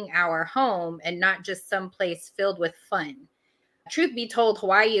being our home and not just some place filled with fun? Truth be told,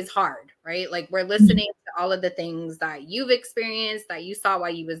 Hawaii is hard, right? Like we're listening to all of the things that you've experienced, that you saw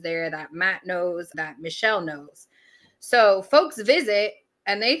while you was there, that Matt knows, that Michelle knows. So folks visit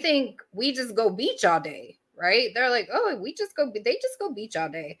and they think we just go beach all day, right? They're like, oh, they just go beach all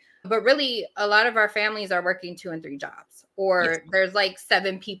day. But really, a lot of our families are working 2 and 3 jobs, or there's like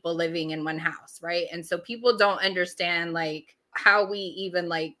 7 people living in one house, right? And so people don't understand like how we even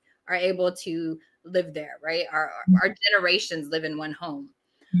like are able to live there, right? Our generations live in one home.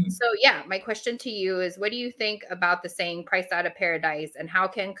 So yeah, my question to you is, what do you think about the saying priced out of paradise, and how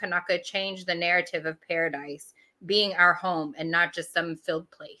can Kanaka change the narrative of paradise being our home and not just some fun-filled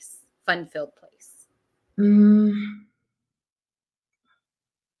place?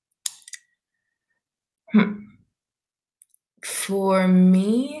 For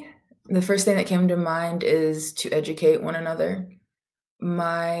me, the first thing that came to mind is to educate one another.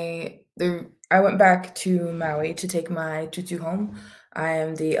 I went back to Maui to take my tutu home. I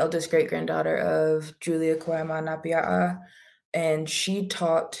am the eldest great-granddaughter of Julia Koema Napia'a, and she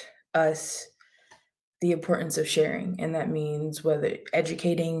taught us the importance of sharing, and that means whether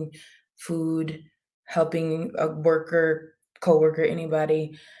educating, food, helping a worker, coworker,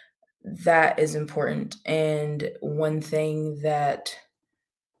 anybody, that is important. And one thing that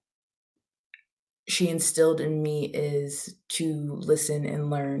she instilled in me is to listen and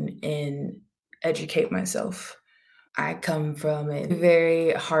learn and educate myself. I come from a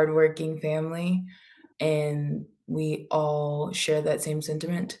very hardworking family, and we all share that same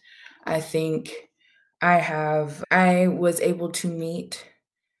sentiment. I think I was able to meet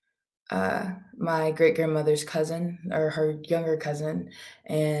my great grandmother's cousin, or her younger cousin,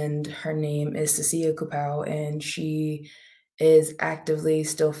 and her name is Cecilia Kupau, and she is actively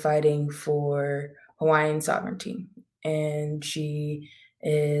still fighting for Hawaiian sovereignty. And she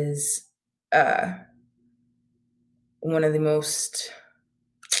is one of the most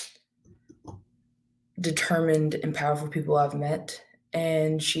determined and powerful people I've met.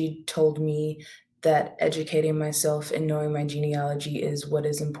 And she told me that educating myself and knowing my genealogy is what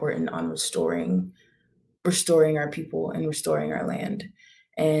is important on restoring our people and restoring our land.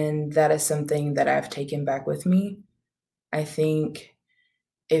 And that is something that I've taken back with me. I think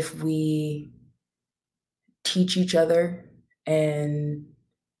if we teach each other, and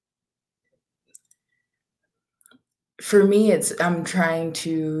for me, I'm trying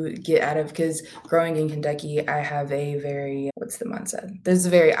to get out of, because growing in Kentucky, I have a very, what's the mindset? There's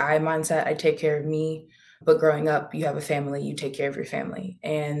a very I mindset. I take care of me, but growing up, you have a family, you take care of your family.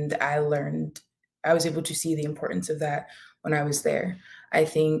 And I was able to see the importance of that when I was there. I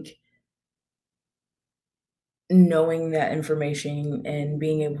think knowing that information and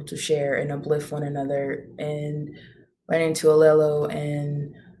being able to share and uplift one another and run into Olelo,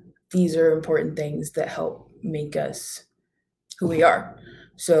 and these are important things that help make us who we are.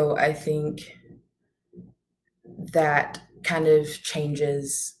 So I think that kind of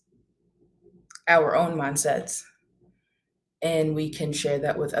changes our own mindsets, and we can share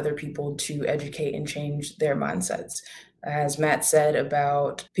that with other people to educate and change their mindsets. As Matt said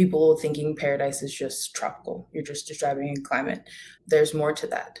about people thinking paradise is just tropical, you're just describing a climate. There's more to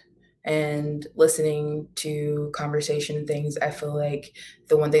that. And listening to conversation and things, I feel like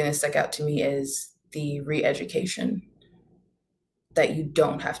the one thing that stuck out to me is the re-education, that you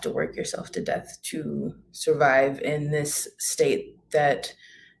don't have to work yourself to death to survive in this state that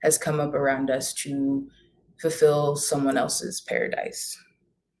has come up around us to fulfill someone else's paradise.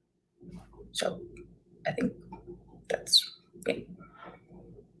 So I think that's it.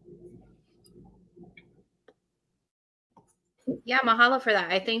 Yeah, mahalo for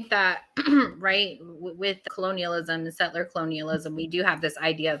that. I think that, right, with colonialism and settler colonialism, we do have this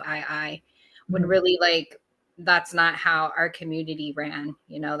idea of I, when really, like, that's not how our community ran.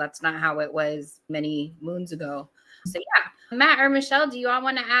 That's not how it was many moons ago. So, yeah. Matt or Michelle, do you all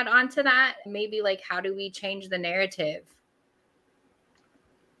want to add on to that? Maybe, like, how do we change the narrative?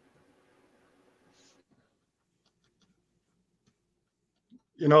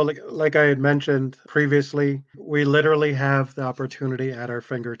 Like I had mentioned previously, we literally have the opportunity at our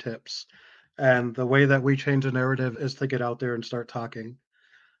fingertips. And the way that we change the narrative is to get out there and start talking.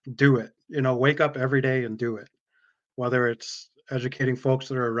 Do it. Wake up every day and do it. Whether it's educating folks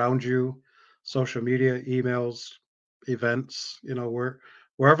that are around you, social media, emails, events,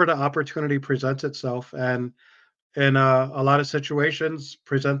 wherever the opportunity presents itself. And in a lot of situations,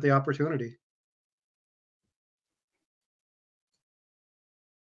 present the opportunity.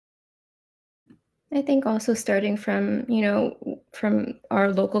 I think also starting from, from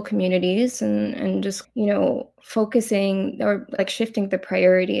our local communities and just, focusing or like shifting the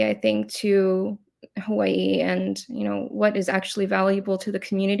priority, I think, to Hawaii and, what is actually valuable to the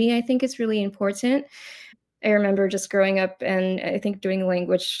community, I think is really important. I remember just growing up and I think doing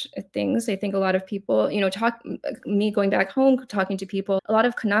language things. I think a lot of people, me going back home, talking to people, a lot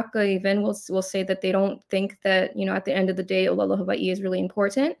of Kanaka even will say that they don't think that, at the end of the day, Olelo Hawaii is really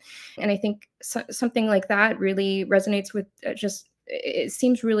important. And I think something like that really resonates with just, it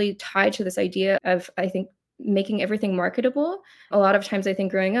seems really tied to this idea of, I think, making everything marketable. A lot of times I think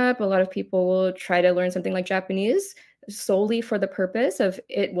growing up, a lot of people will try to learn something like Japanese solely for the purpose of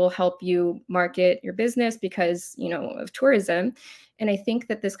it will help you market your business because, of tourism. And I think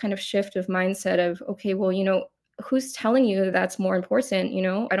that this kind of shift of mindset of, okay, well, who's telling you that's more important?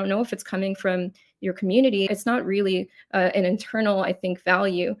 I don't know if it's coming from your community. It's not really an internal, I think,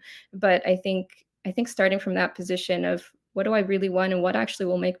 value, but I think starting from that position of what do I really want and what actually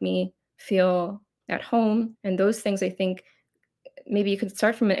will make me feel at home, and those things, I think, maybe you could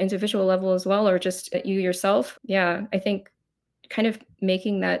start from an individual level as well, or just you yourself. Yeah, I think kind of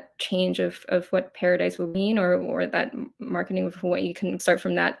making that change of what paradise will mean, or that marketing of Hawaii can start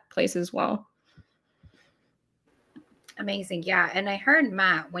from that place as well. Amazing. Yeah. And I heard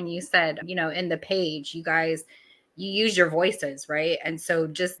Matt when you said, in the page, you guys, you use your voices, right? And so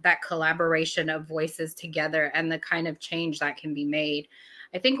just that collaboration of voices together and the kind of change that can be made.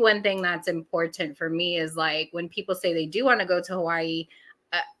 I think one thing that's important for me is like when people say they do want to go to Hawaii,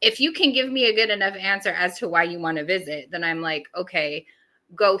 if you can give me a good enough answer as to why you want to visit, then I'm like, okay,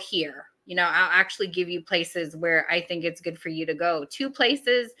 go here. I'll actually give you places where I think it's good for you to go. Two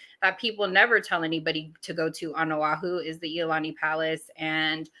places that people never tell anybody to go to on Oahu is the Iolani Palace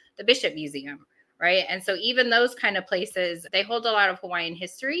and the Bishop Museum, right? And so even those kind of places, they hold a lot of Hawaiian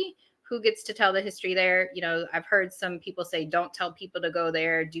history. Who gets to tell the history there? I've heard some people say, don't tell people to go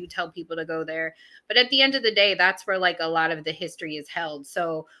there, do tell people to go there. But at the end of the day, that's where like a lot of the history is held.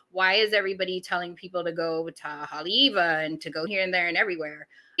 So why is everybody telling people to go to Haleiwa and to go here and there and everywhere?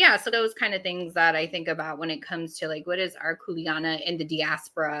 Yeah, so those kind of things that I think about when it comes to like what is our kuleana in the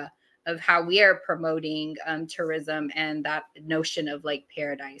diaspora of how we are promoting tourism, and that notion of like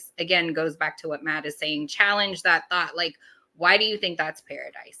paradise again goes back to what Matt is saying. Challenge that thought, like, why do you think that's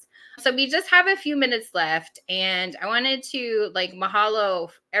paradise? So we just have a few minutes left, and I wanted to like mahalo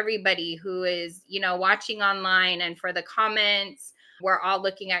everybody who is watching online, and for the comments. We're all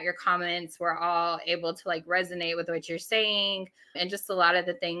looking at your comments. We're all able to like resonate with what you're saying and just a lot of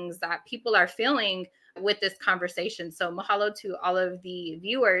the things that people are feeling with this conversation. So mahalo to all of the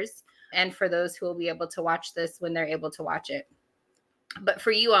viewers and for those who will be able to watch this when they're able to watch it. But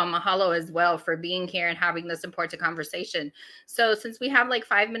for you all, mahalo as well for being here and having this important conversation. So since we have like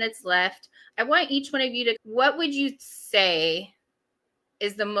 5 minutes left, I want each one of you to, what would you say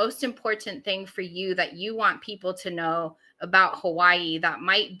is the most important thing for you that you want people to know about Hawaii that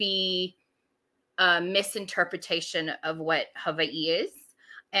might be a misinterpretation of what Hawaii is?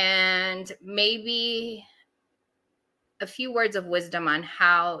 And maybe a few words of wisdom on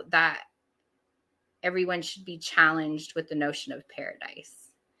how that everyone should be challenged with the notion of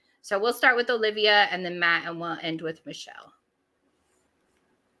paradise. So we'll start with Olivia and then Matt, and we'll end with Michelle.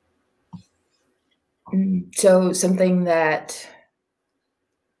 So something that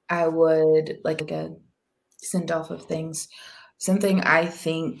I would like a send off of things, something I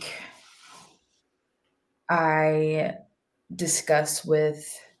think I discuss with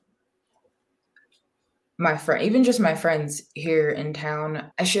my friend, even just my friends here in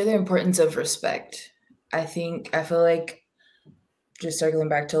town, I share the importance of respect. I feel like, just circling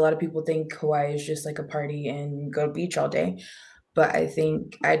back to, a lot of people think Hawaii is just like a party and go to beach all day. But I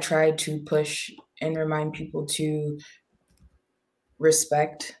think I try to push and remind people to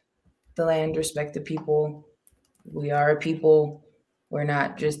respect the land, respect the people. We are a people. We're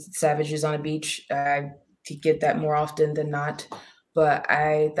not just savages on a beach. I get that more often than not. But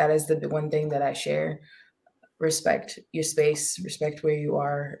that is the one thing that I share. Respect your space, respect where you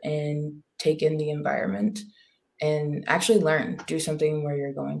are, and take in the environment and actually learn. Do something where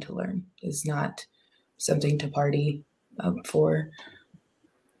you're going to learn. It's not something to party for.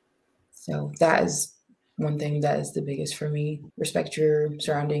 So that is one thing that is the biggest for me. Respect your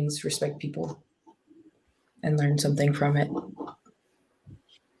surroundings, respect people, and learn something from it.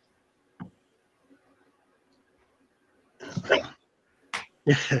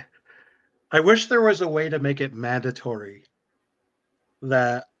 I wish there was a way to make it mandatory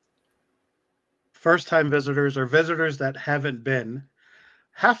that first-time visitors or visitors that haven't been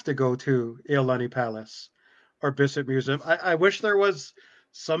have to go to Iolani Palace or Bissett Museum. I wish there was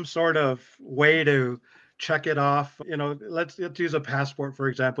some sort of way to check it off. Let's use a passport, for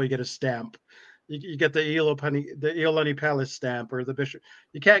example. You get a stamp. You get the Iolani Palace stamp or the Bishop.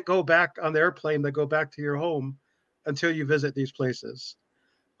 You can't go back on the airplane that go back to your home until you visit these places.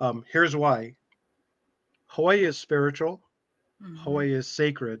 Here's why. Hawaii is spiritual. Mm-hmm. Hawaii is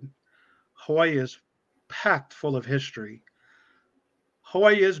sacred. Hawaii is packed full of history.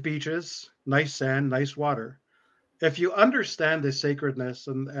 Hawaii is beaches, nice sand, nice water. If you understand the sacredness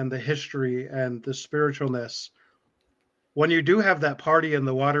and the history and the spiritualness, when you do have that party in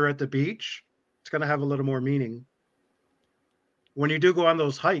the water at the beach, it's going to have a little more meaning. When you do go on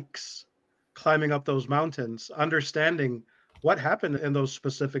those hikes, climbing up those mountains, understanding what happened in those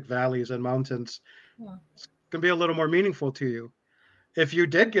specific valleys and mountains, it's going to be a little more meaningful to you. If you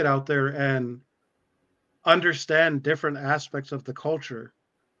did get out there and understand different aspects of the culture,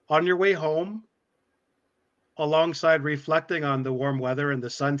 on your way home, alongside reflecting on the warm weather and the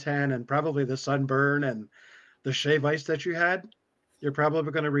suntan and probably the sunburn and the shave ice that you had, you're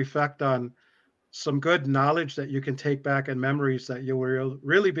probably going to reflect on some good knowledge that you can take back and memories that you will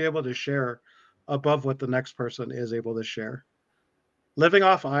really be able to share above what the next person is able to share. Living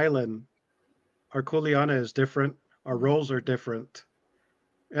off island, our kuleana is different. Our roles are different.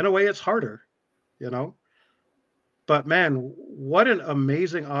 In a way, it's harder, But man, what an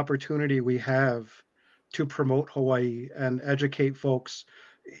amazing opportunity we have to promote Hawaii and educate folks,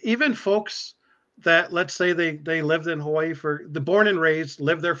 even folks that, let's say they lived in Hawaii born and raised,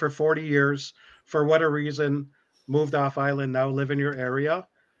 lived there for 40 years, for whatever reason, moved off island, now live in your area.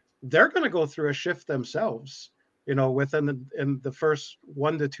 They're going to go through a shift themselves, within the first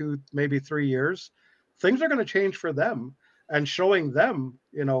 1 to 2, maybe 3 years. Things are going to change for them, and showing them,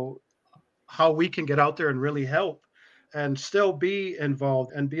 how we can get out there and really help and still be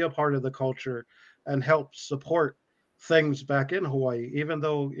involved and be a part of the culture and help support things back in Hawaii, even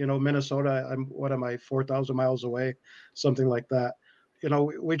though, Minnesota, what am I, 4,000 miles away, something like that.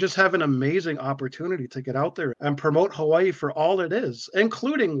 We just have an amazing opportunity to get out there and promote Hawaii for all it is,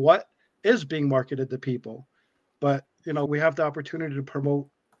 including what is being marketed to people. But, we have the opportunity to promote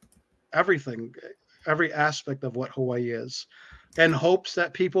everything, every aspect of what Hawaii is, in hopes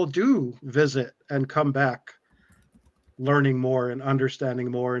that people do visit and come back learning more and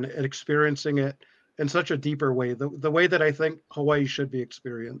understanding more and experiencing it in such a deeper way, the way that I think Hawaii should be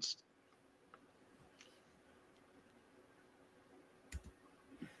experienced.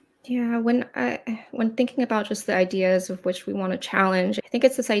 Yeah, when thinking about just the ideas of which we want to challenge, I think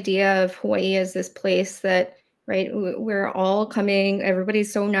it's this idea of Hawaii as this place that right? We're all coming,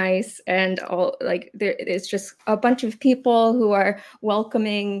 everybody's so nice, and all like it's just a bunch of people who are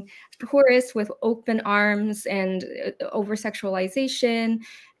welcoming tourists with open arms and over sexualization,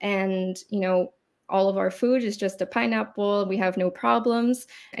 and all of our food is just a pineapple. We have no problems.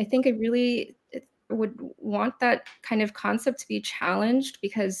 I think I really would want that kind of concept to be challenged,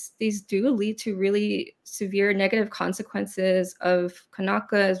 because these do lead to really severe negative consequences of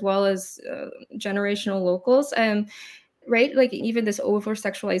Kanaka as well as generational locals. Right? Like even this over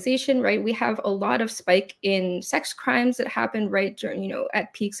sexualization, right? We have a lot of spike in sex crimes that happen right during,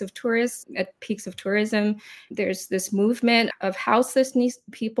 at peaks of tourism. There's this movement of houseless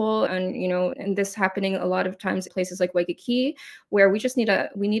people, and and this happening a lot of times in places like Waikiki, where we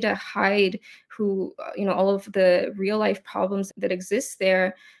need to hide who, all of the real life problems that exist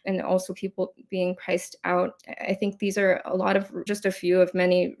there, and also people being priced out. I think these are just a few of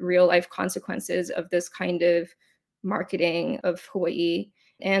many real life consequences of this kind of marketing of Hawaii.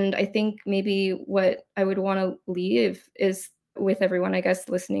 And I think maybe what I would want to leave is with everyone, I guess,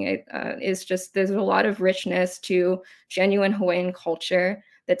 listening, is just there's a lot of richness to genuine Hawaiian culture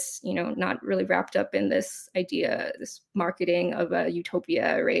that's, not really wrapped up in this idea, this marketing of a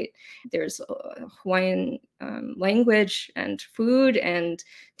utopia, right? There's Hawaiian language and food and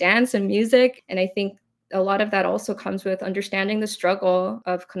dance and music. And I think a lot of that also comes with understanding the struggle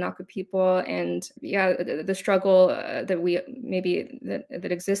of Kanaka people, and the struggle that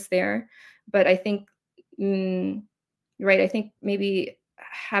exists there. But I think, right, I think maybe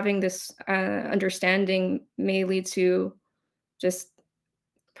having this understanding may lead to just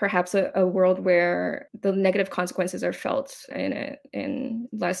perhaps a world where the negative consequences are felt in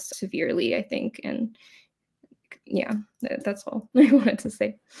less severely, I think. And that's all I wanted to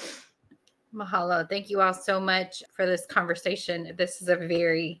say. Mahalo. Thank you all so much for this conversation. This is a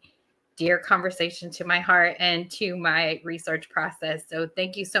very dear conversation to my heart and to my research process. So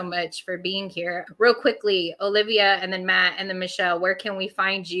thank you so much for being here. Real quickly, Olivia, and then Matt, and then Michelle, where can we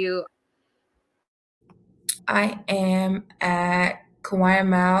find you? I am at Kawaii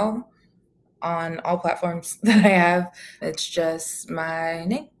Mau on all platforms that I have. It's just my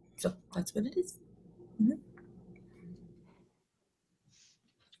name. So that's what it is. Mm-hmm.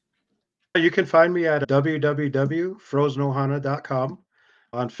 You can find me at www.frozenohana.com.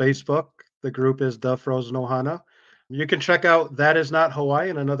 On Facebook, the group is The Frozen Ohana. You can check out That Is Not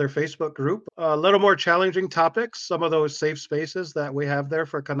Hawaiian, another Facebook group. A little more challenging topics, some of those safe spaces that we have there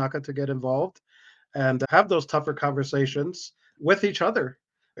for Kanaka to get involved and have those tougher conversations with each other,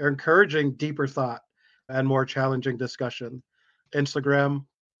 encouraging deeper thought and more challenging discussion. Instagram,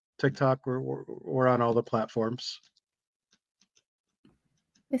 TikTok, we're on all the platforms.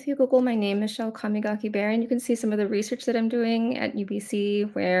 If you Google my name, Michelle Kamigaki Barron, you can see some of the research that I'm doing at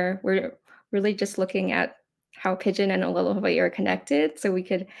UBC, where we're really just looking at how Pidgin and Olelo Hawaii are connected. So we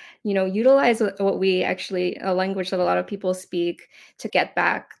could, utilize what we actually, a language that a lot of people speak, to get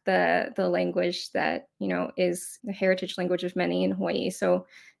back the language that, is the heritage language of many in Hawaii. So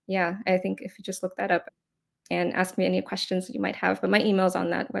yeah, I think if you just look that up and ask me any questions that you might have, but my email's on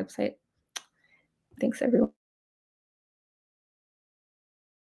that website. Thanks, everyone.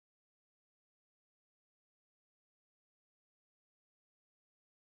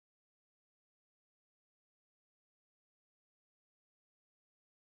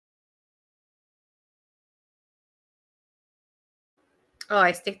 Oh,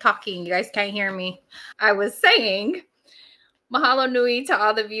 I stick talking. You guys can't hear me. I was saying, mahalo nui to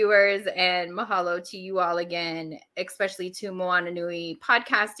all the viewers, and mahalo to you all again, especially to Moana Nui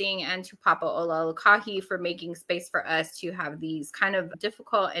Podcasting and to Papa Olalokahi for making space for us to have these kind of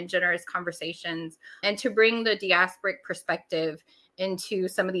difficult and generous conversations and to bring the diasporic perspective into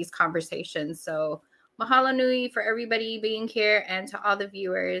some of these conversations. So mahalo nui for everybody being here, and to all the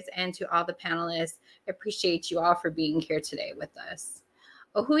viewers and to all the panelists. I appreciate you all for being here today with us.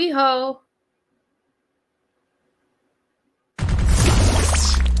 Ohui ho.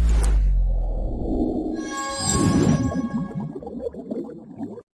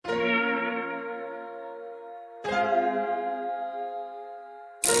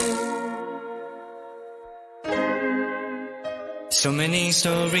 So many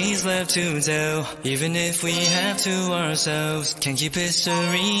stories left to tell, even if we have to ourselves. Can't keep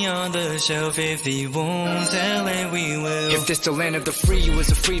history on the shelf. If we won't tell it, we will. If this the land of the free, it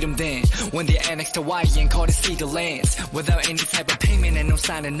was a freedom then. When they annexed Hawaii and called it Cedar Lands, without any type of payment and no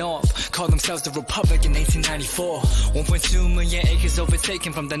signing off. Called themselves the Republic in 1894. 1.2 million acres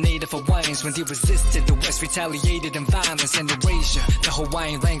overtaken from the native Hawaiians. When they resisted, the West retaliated in violence and erasure. The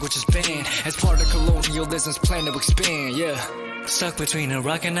Hawaiian language is banned as part of colonialism's plan to expand, yeah. Stuck between a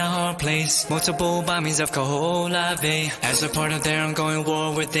rock and a hard place. Multiple bombings of Kaho'olawe. As a part of their ongoing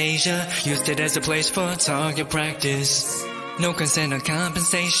war with Asia, used it as a place for target practice. No consent or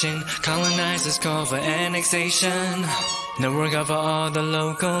compensation. Colonizers call for annexation. No work out for all the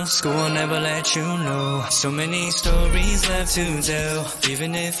locals. School will never let you know. So many stories left to tell.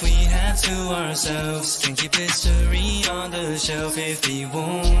 Even if we have to ourselves. Can keep history on the shelf. If we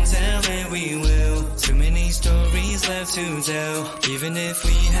won't tell it, we will. Too many stories left to tell. Even if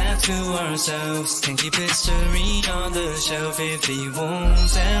we have to ourselves. Can keep history on the shelf. If we won't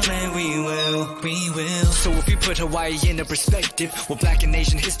tell it, we will. We will. So if we put Hawaii into perspective, well, Black and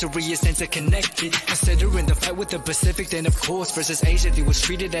Asian history is interconnected. Considering the fight with the Pacific, then of course versus Asia, they was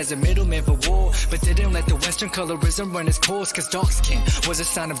treated as a middleman for war, but didn't let the Western colorism run its course. Cause dark skin was a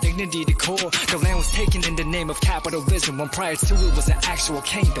sign of dignity to core. The land was taken in the name of capitalism, when prior to it was an actual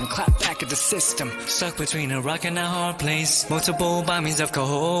kingdom. Clap back at the system. Stuck between a rock and a hard place. Multiple bombings of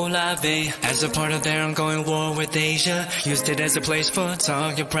Kaho'olawe. As a part of their ongoing war with Asia, used it as a place for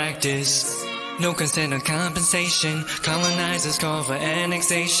target practice. No consent or compensation. Colonizers call for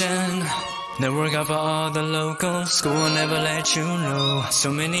annexation. No work out for all the locals. School will never let you know.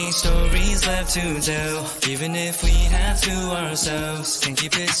 So many stories left to tell. Even if we have to ourselves. Can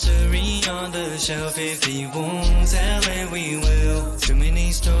keep history on the shelf. If we won't tell it, we will. Too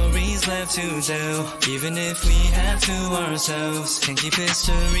many stories left to tell. Even if we have to ourselves. Can keep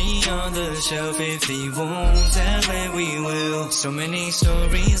history on the shelf. If we won't tell it, we will. So many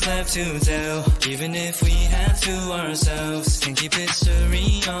stories left to tell. Even if we have to ourselves. Can keep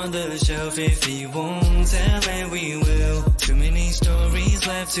history on the shelf. If we won't tell it, we will. Too many stories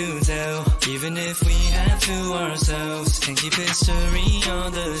left to tell. Even if we have to ourselves. Can keep history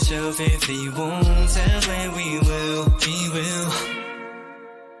on the shelf. If we won't tell it, we will. We will.